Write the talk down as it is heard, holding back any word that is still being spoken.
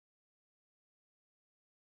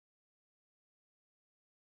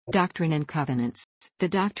Doctrine and Covenants. The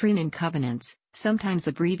Doctrine and Covenants, sometimes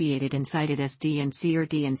abbreviated and cited as D&C or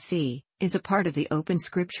D&C, is a part of the open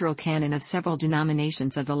scriptural canon of several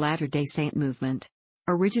denominations of the Latter-day Saint movement.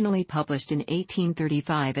 Originally published in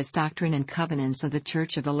 1835 as Doctrine and Covenants of the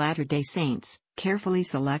Church of the Latter-day Saints, carefully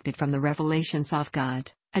selected from the Revelations of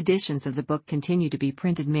God, editions of the book continue to be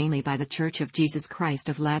printed mainly by the Church of Jesus Christ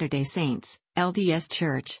of Latter-day Saints, LDS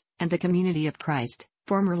Church, and the Community of Christ,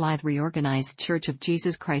 formerly Reorganized Church of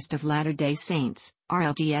Jesus Christ of Latter-day Saints,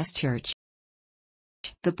 RLDS Church.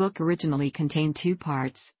 The book originally contained two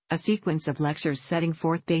parts, a sequence of lectures setting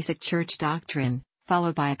forth basic church doctrine,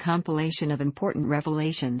 followed by a compilation of important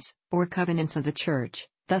revelations, or covenants of the Church,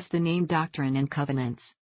 thus the name Doctrine and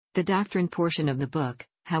Covenants. The doctrine portion of the book,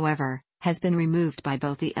 however, has been removed by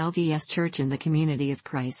both the LDS Church and the Community of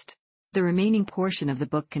Christ. The remaining portion of the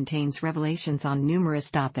book contains revelations on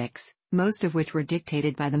numerous topics, most of which were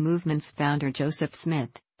dictated by the movement's founder Joseph Smith,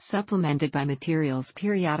 supplemented by materials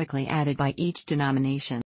periodically added by each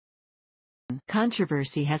denomination.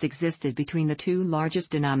 Controversy has existed between the two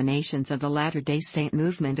largest denominations of the Latter-day Saint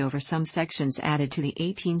movement over some sections added to the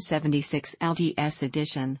 1876 LDS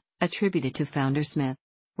edition, attributed to founder Smith.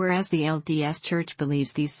 Whereas the LDS Church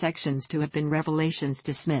believes these sections to have been revelations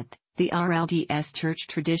to Smith, the RLDS Church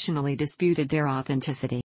traditionally disputed their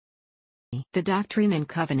authenticity. The Doctrine and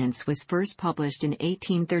Covenants was first published in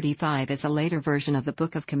 1835 as a later version of the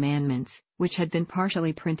Book of Commandments, which had been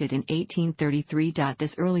partially printed in 1833.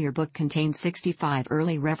 This earlier book contained 65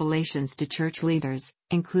 early revelations to church leaders,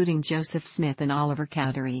 including Joseph Smith and Oliver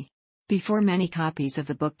Cowdery. Before many copies of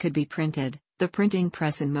the book could be printed, the printing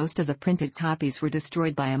press and most of the printed copies were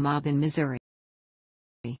destroyed by a mob in Missouri.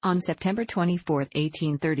 On September 24,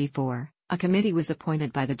 1834, a committee was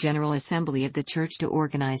appointed by the General Assembly of the Church to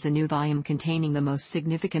organize a new volume containing the most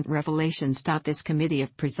significant revelations. This committee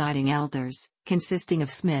of presiding elders, consisting of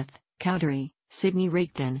Smith, Cowdery, Sidney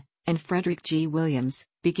Rigdon, and Frederick G. Williams,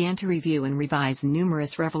 began to review and revise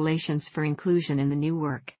numerous revelations for inclusion in the new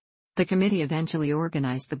work. The committee eventually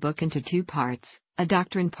organized the book into two parts, a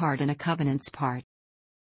doctrine part and a covenants part.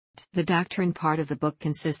 The doctrine part of the book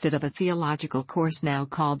consisted of a theological course now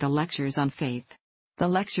called the Lectures on Faith. The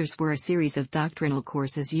lectures were a series of doctrinal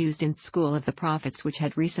courses used in School of the Prophets which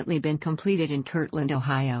had recently been completed in Kirtland,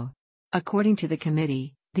 Ohio. According to the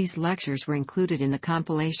committee, these lectures were included in the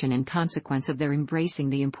compilation in consequence of their embracing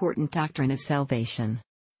the important doctrine of salvation.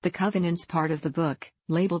 The covenants part of the book,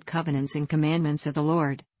 labeled Covenants and Commandments of the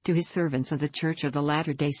Lord, to his servants of the Church of the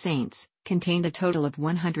Latter-day Saints, contained a total of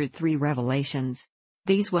 103 revelations.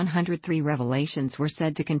 These 103 revelations were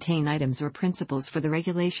said to contain items or principles for the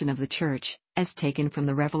regulation of the Church, as taken from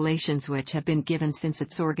the revelations which have been given since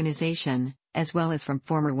its organization, as well as from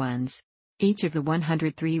former ones. Each of the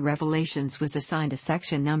 103 revelations was assigned a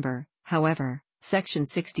section number, however, section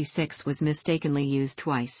 66 was mistakenly used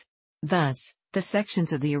twice. Thus, the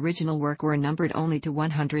sections of the original work were numbered only to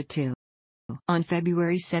 102. On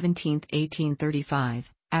February 17,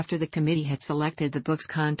 1835, after the committee had selected the book's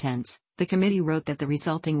contents, the committee wrote that the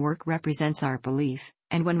resulting work represents our belief,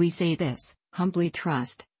 and when we say this, humbly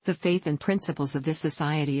trust, the faith and principles of this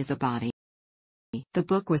society as a body. The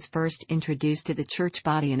book was first introduced to the church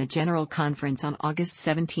body in a general conference on August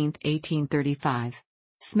 17, 1835.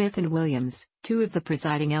 Smith and Williams, two of the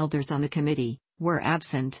presiding elders on the committee, were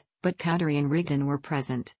absent, but Cowdery and Rigdon were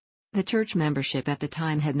present. The church membership at the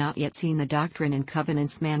time had not yet seen the Doctrine and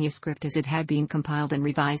Covenants manuscript as it had been compiled and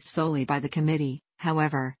revised solely by the committee.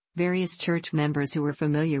 However, various church members who were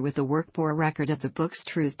familiar with the work bore record of the book's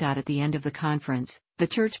truth. At the end of the conference, the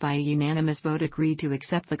church by a unanimous vote agreed to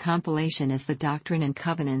accept the compilation as the Doctrine and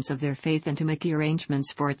Covenants of their faith and to make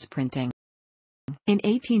arrangements for its printing. In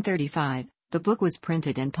 1835, the book was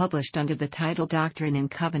printed and published under the title Doctrine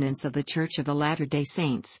and Covenants of the Church of the Latter-day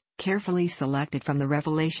Saints, carefully selected from the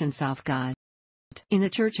Revelations of God. In the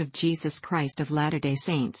Church of Jesus Christ of Latter-day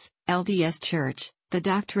Saints, LDS Church, the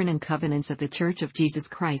Doctrine and Covenants of the Church of Jesus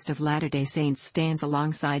Christ of Latter-day Saints stands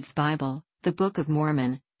alongside the Bible, the Book of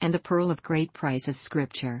Mormon, and the Pearl of Great Price as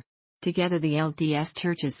Scripture. Together the LDS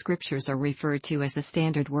Church's scriptures are referred to as the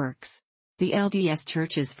standard works. The LDS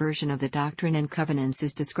Church's version of the Doctrine and Covenants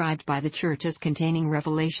is described by the Church as containing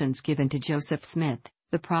revelations given to Joseph Smith,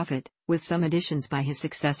 the prophet, with some additions by his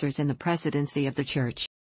successors in the presidency of the Church.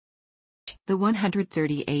 The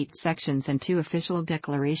 138 sections and two official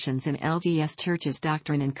declarations in LDS Church's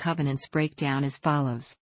Doctrine and Covenants break down as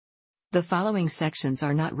follows. The following sections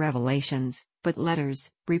are not revelations, but letters,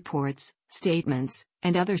 reports, statements,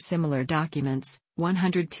 and other similar documents: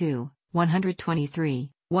 102, 123,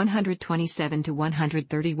 127 to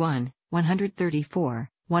 131, 134,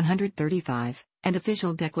 135, and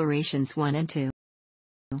official declarations 1 and 2.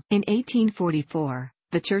 In 1844,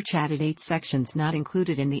 the Church added 8 sections not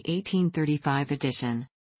included in the 1835 edition.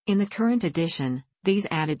 In the current edition, these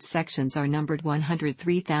added sections are numbered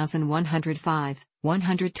 103,105,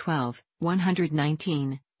 112,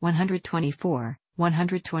 119, 124,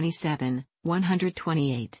 127,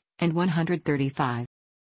 128, and 135.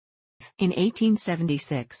 In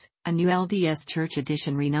 1876, a new LDS Church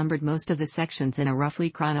edition renumbered most of the sections in a roughly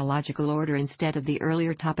chronological order instead of the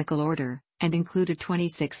earlier topical order, and included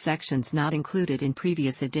 26 sections not included in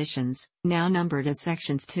previous editions, now numbered as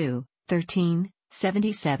sections 2, 13,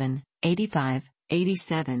 77, 85,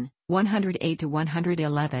 87, 108 to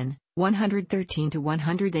 111, 113 to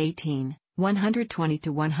 118, 120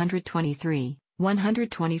 to 123,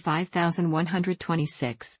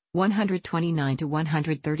 125,126, 129 to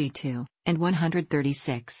 132, and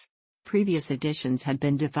 136. Previous editions had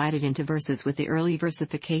been divided into verses with the early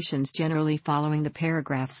versifications generally following the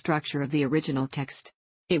paragraph structure of the original text.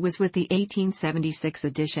 It was with the 1876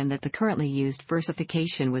 edition that the currently used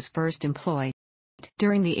versification was first employed.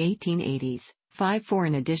 During the 1880s, 5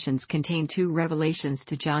 foreign editions contained 2 revelations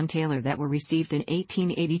to John Taylor that were received in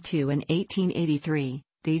 1882 and 1883.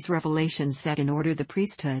 These revelations set in order the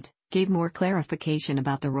priesthood, gave more clarification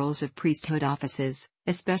about the roles of priesthood offices,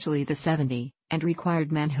 especially the 70, and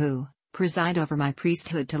required men who preside over my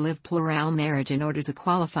priesthood to live plural marriage in order to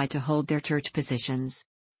qualify to hold their church positions.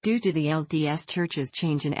 Due to the LDS Church's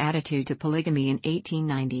change in attitude to polygamy in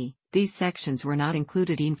 1890, these sections were not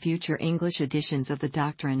included in future English editions of the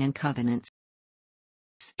Doctrine and Covenants.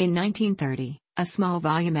 In 1930, a small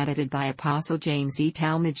volume edited by Apostle James E.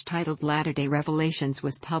 Talmage titled Latter-day Revelations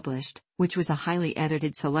was published, which was a highly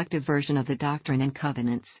edited selective version of the Doctrine and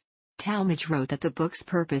Covenants. Talmage wrote that the book's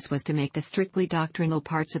purpose was to make the strictly doctrinal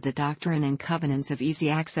parts of the Doctrine and Covenants of easy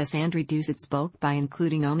access and reduce its bulk by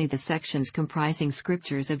including only the sections comprising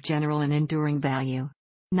scriptures of general and enduring value.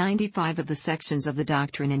 95 of the sections of the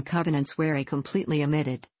Doctrine and Covenants were completely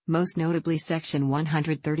omitted, most notably section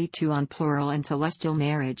 132 on plural and celestial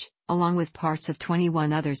marriage, along with parts of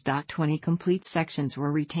 21 others. 20 complete sections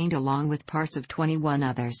were retained along with parts of 21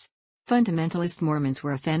 others. Fundamentalist Mormons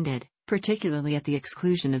were offended, particularly at the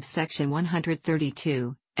exclusion of section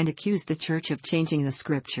 132, and accused the Church of changing the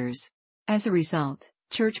scriptures. As a result,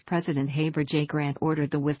 Church President Heber J. Grant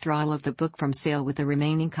ordered the withdrawal of the book from sale with the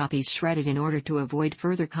remaining copies shredded in order to avoid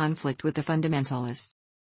further conflict with the fundamentalists.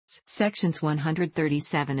 Sections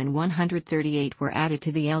 137 and 138 were added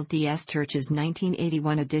to the LDS Church's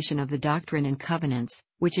 1981 edition of the Doctrine and Covenants,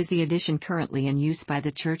 which is the edition currently in use by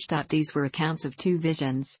the Church. These were accounts of 2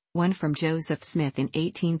 visions, one from Joseph Smith in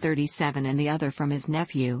 1837 and the other from his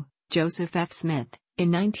nephew, Joseph F. Smith,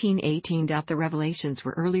 in 1918. The revelations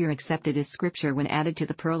were earlier accepted as scripture when added to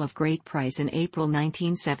the Pearl of Great Price in April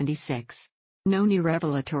 1976. No new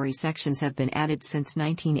revelatory sections have been added since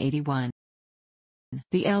 1981.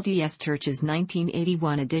 The LDS Church's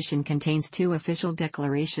 1981 edition contains 2 official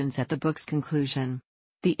declarations at the book's conclusion.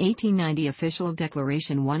 The 1890 Official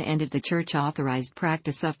Declaration 1 ended the Church-authorized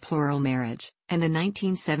practice of plural marriage, and the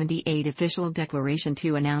 1978 Official Declaration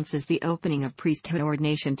 2 announces the opening of priesthood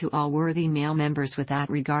ordination to all worthy male members without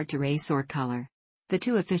regard to race or color. The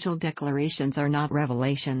 2 official declarations are not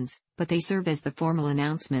revelations, but they serve as the formal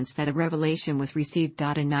announcements that a revelation was received.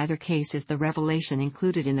 In neither case is the revelation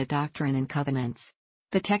included in the Doctrine and Covenants.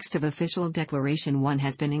 The text of Official Declaration 1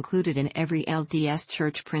 has been included in every LDS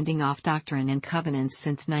Church printing off Doctrine and Covenants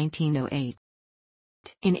since 1908.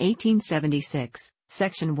 In 1876,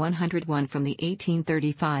 Section 101 from the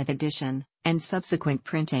 1835 edition, and subsequent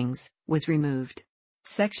printings, was removed.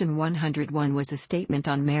 Section 101 was a statement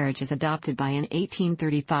on marriage as adopted by an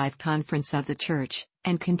 1835 Conference of the Church,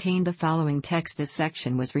 and contained the following text. This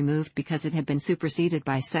section was removed because it had been superseded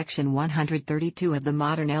by Section 132 of the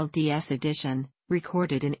modern LDS edition,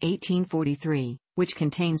 recorded in 1843, which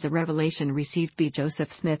contains a revelation received by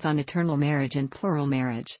Joseph Smith on eternal marriage and plural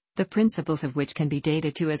marriage, the principles of which can be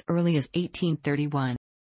dated to as early as 1831.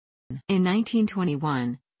 In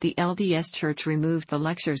 1921, the LDS Church removed the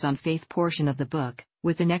lectures on faith portion of the book,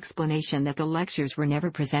 with an explanation that the lectures were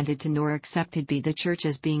never presented to nor accepted by the Church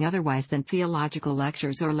as being otherwise than theological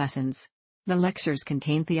lectures or lessons. The lectures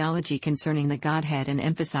contain theology concerning the Godhead and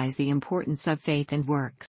emphasize the importance of faith and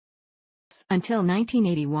works. Until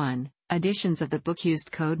 1981, editions of the book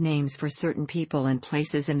used code names for certain people and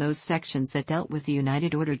places in those sections that dealt with the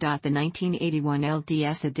United Order. The 1981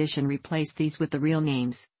 LDS edition replaced these with the real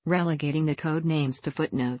names, relegating the code names to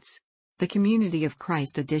footnotes. The Community of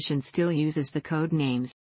Christ edition still uses the code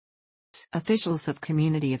names. Officials of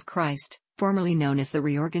Community of Christ, formerly known as the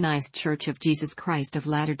Reorganized Church of Jesus Christ of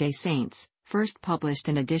Latter-day Saints, first published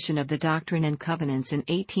an edition of the Doctrine and Covenants in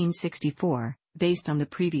 1864, based on the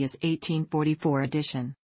previous 1844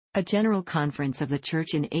 edition. A General Conference of the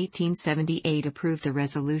Church in 1878 approved a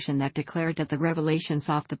resolution that declared that the revelations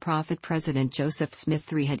of the prophet President Joseph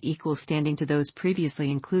Smith III had equal standing to those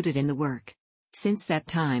previously included in the work. Since that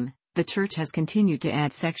time, the Church has continued to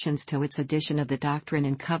add sections to its edition of the Doctrine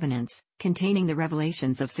and Covenants, containing the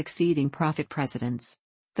revelations of succeeding prophet presidents.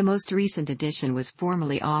 The most recent edition was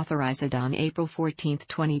formally authorized on April 14,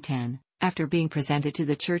 2010, after being presented to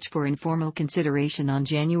the Church for informal consideration on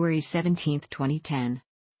January 17, 2010.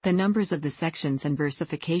 The numbers of the sections and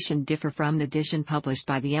versification differ from the edition published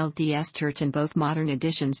by the LDS Church, and both modern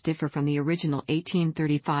editions differ from the original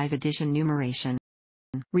 1835 edition numeration.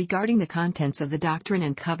 Regarding the contents of the Doctrine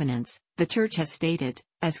and Covenants, the Church has stated,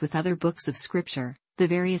 as with other books of Scripture, the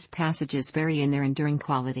various passages vary in their enduring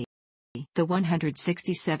quality. The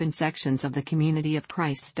 167 sections of the Community of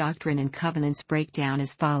Christ's Doctrine and Covenants break down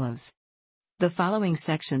as follows. The following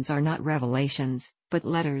sections are not revelations, but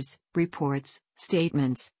letters, reports,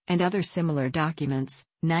 statements, and other similar documents: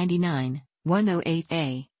 99,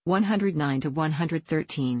 108a, 109 to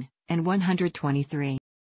 113, and 123.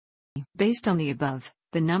 Based on the above,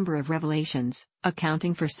 the number of revelations,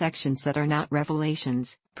 accounting for sections that are not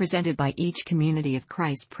revelations, presented by each Community of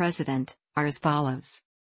Christ president, are as follows.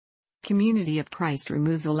 Community of Christ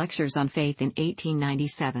removed the lectures on faith in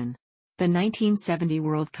 1897. The 1970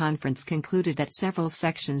 World Conference concluded that several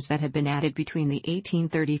sections that had been added between the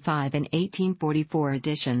 1835 and 1844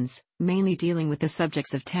 editions, mainly dealing with the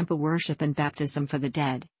subjects of temple worship and baptism for the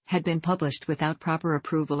dead, had been published without proper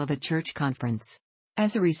approval of a church conference.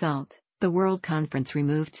 As a result, the World Conference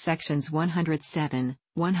removed sections 107,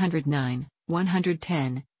 109,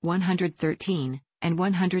 110, 113, and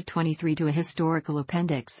 123 to a historical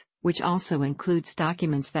appendix, which also includes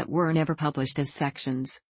documents that were never published as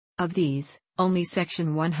sections. Of these, only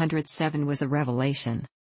section 107 was a revelation.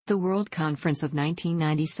 The World Conference of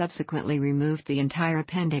 1990 subsequently removed the entire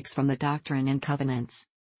appendix from the Doctrine and Covenants.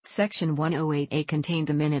 Section 108a contained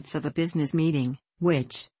the minutes of a business meeting,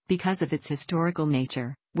 which, because of its historical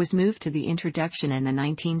nature, was moved to the introduction in the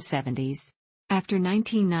 1970s. After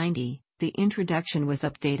 1990, the introduction was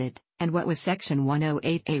updated, and what was section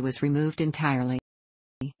 108a was removed entirely.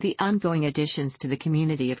 The ongoing additions to the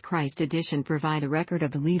Community of Christ edition provide a record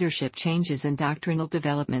of the leadership changes and doctrinal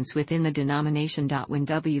developments within the denomination. When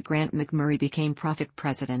W. Grant McMurray became prophet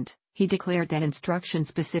president, he declared that instruction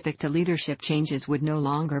specific to leadership changes would no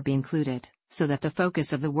longer be included, so that the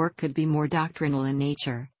focus of the work could be more doctrinal in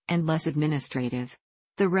nature, and less administrative.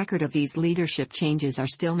 The record of these leadership changes are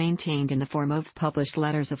still maintained in the form of published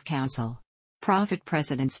letters of counsel. Prophet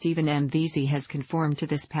President Stephen M. Vesey has conformed to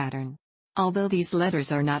this pattern. Although these letters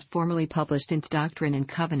are not formally published in Doctrine and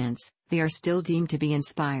Covenants, they are still deemed to be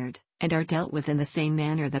inspired, and are dealt with in the same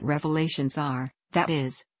manner that revelations are, that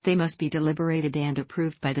is, they must be deliberated and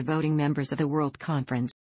approved by the voting members of the World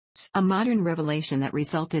Conference. A modern revelation that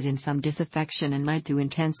resulted in some disaffection and led to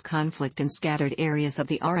intense conflict in scattered areas of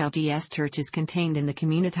the RLDS Church is contained in the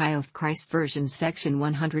Community of Christ version section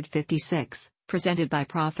 156, presented by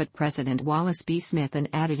Prophet President Wallace B. Smith and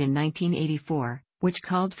added in 1984. Which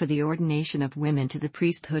called for the ordination of women to the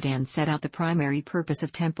priesthood and set out the primary purpose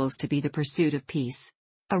of temples to be the pursuit of peace.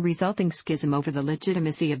 A resulting schism over the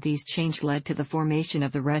legitimacy of these changes led to the formation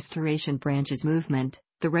of the Restoration Branches movement,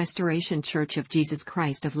 the Restoration Church of Jesus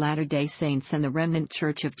Christ of Latter-day Saints and the Remnant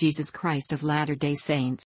Church of Jesus Christ of Latter-day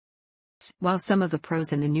Saints. While some of the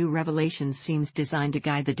prose in the new revelations seems designed to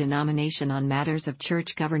guide the denomination on matters of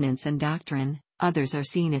church governance and doctrine, others are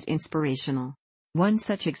seen as inspirational. One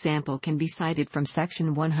such example can be cited from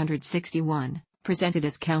section 161, presented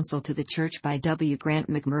as counsel to the Church by W. Grant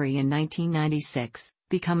McMurray in 1996,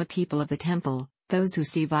 become a people of the temple, those who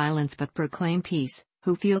see violence but proclaim peace,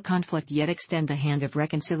 who feel conflict yet extend the hand of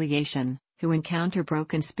reconciliation, who encounter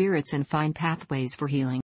broken spirits and find pathways for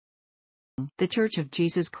healing. The Church of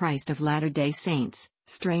Jesus Christ of Latter-day Saints,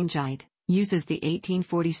 Strangite, uses the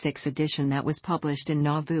 1846 edition that was published in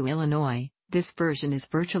Nauvoo, Illinois. This version is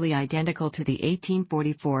virtually identical to the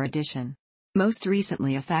 1844 edition. Most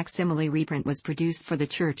recently a facsimile reprint was produced for the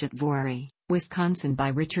church at Vory, Wisconsin by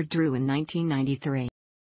Richard Drew in 1993.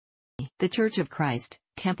 The Church of Christ,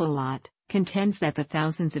 Temple Lot, contends that the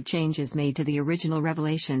thousands of changes made to the original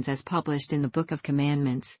revelations as published in the Book of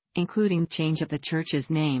Commandments, including change of the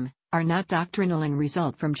church's name, are not doctrinal and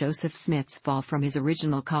result from Joseph Smith's fall from his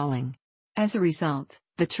original calling. As a result,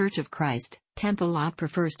 the Church of Christ, Temple Lot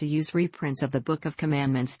prefers to use reprints of the Book of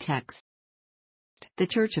Commandments text. The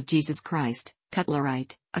Church of Jesus Christ,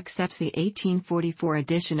 Cutlerite, accepts the 1844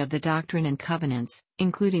 edition of the Doctrine and Covenants,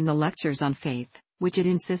 including the lectures on faith, which it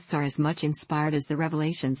insists are as much inspired as the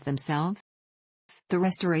revelations themselves. The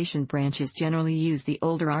Restoration branches generally use the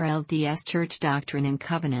older RLDS Church Doctrine and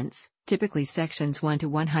Covenants, typically sections 1 to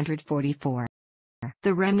 144.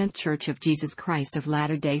 The Remnant Church of Jesus Christ of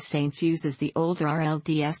Latter-day Saints uses the older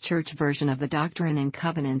RLDS Church version of the Doctrine and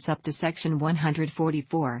Covenants up to section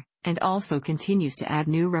 144, and also continues to add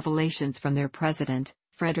new revelations from their president,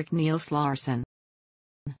 Frederick Niels Larson.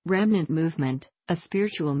 Remnant Movement, a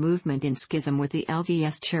spiritual movement in schism with the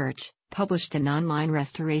LDS Church, published an online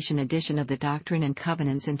restoration edition of the Doctrine and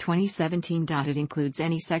Covenants in 2017. It includes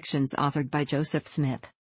any sections authored by Joseph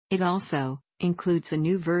Smith. It also includes a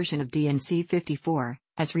new version of D&C 54,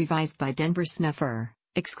 as revised by Denver Snuffer,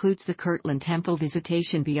 excludes the Kirtland Temple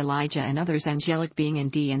Visitation by Elijah and Others Angelic Being in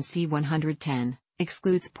D&C 110,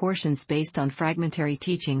 excludes portions based on fragmentary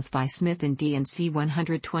teachings by Smith in D&C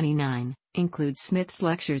 129, includes Smith's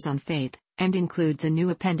lectures on faith, and includes a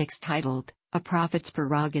new appendix titled, A Prophet's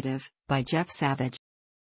Prerogative, by Jeff Savage.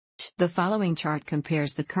 The following chart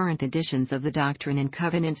compares the current editions of the Doctrine and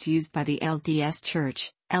Covenants used by the LDS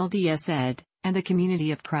Church, LDS Ed, and the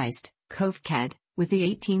Community of Christ, COVCAD, with the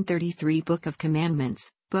 1833 Book of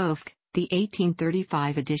Commandments, BOFC, the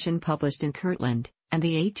 1835 edition published in Kirtland, and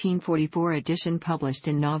the 1844 edition published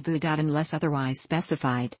in Nauvoo. Unless otherwise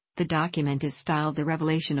specified, the document is styled the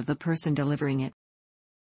revelation of the person delivering it.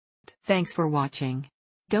 Thanks for watching.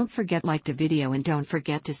 Don't forget to like the video and don't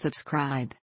forget to subscribe.